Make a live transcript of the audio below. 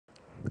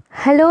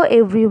Hello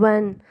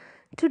everyone.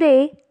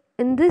 Today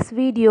in this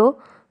video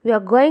we are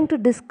going to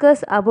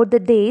discuss about the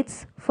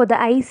dates for the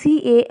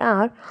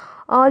ICAR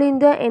All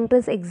India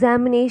Entrance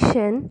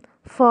Examination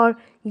for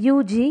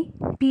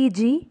UG,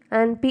 PG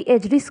and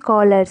PhD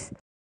scholars.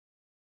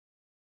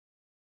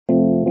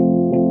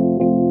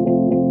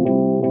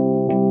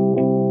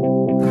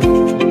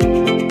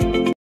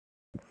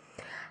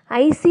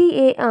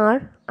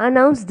 ICAR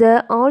announced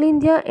the All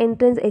India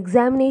Entrance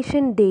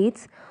Examination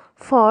dates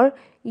for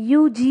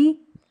UG,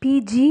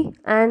 PG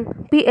and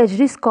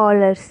PhD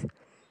scholars.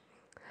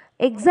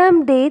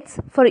 Exam dates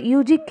for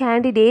UG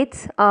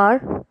candidates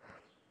are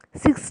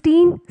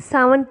 16,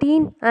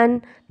 17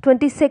 and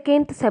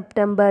 22nd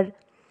September,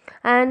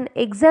 and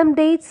exam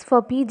dates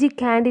for PG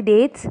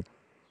candidates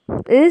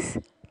is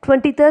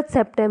 23rd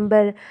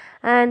September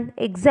and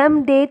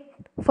exam date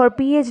for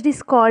PhD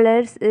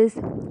scholars is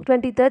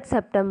 23rd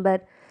September.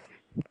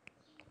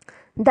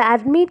 The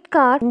admit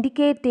card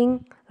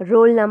indicating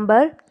roll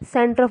number,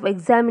 center of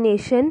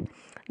examination,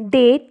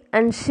 date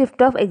and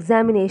shift of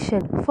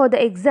examination for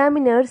the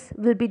examiners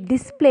will be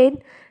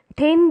displayed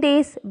 10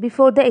 days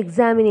before the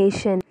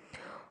examination.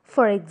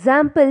 For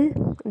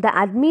example, the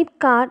admit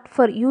card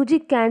for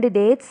UG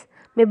candidates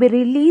may be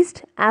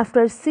released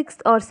after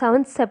 6th or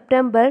 7th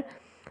September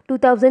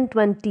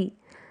 2020.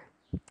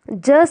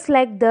 Just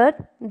like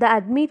that, the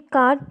admit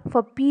card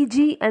for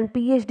PG and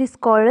PhD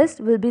scholars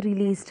will be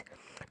released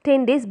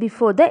 10 days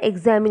before the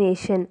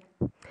examination.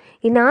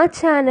 In our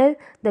channel,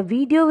 the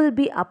video will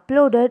be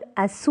uploaded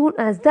as soon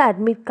as the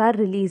admit card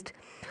released.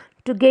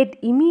 To get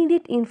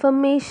immediate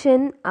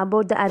information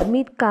about the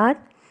admit card,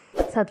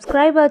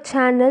 subscribe our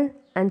channel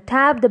and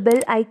tap the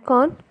bell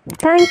icon.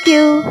 Thank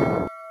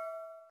you.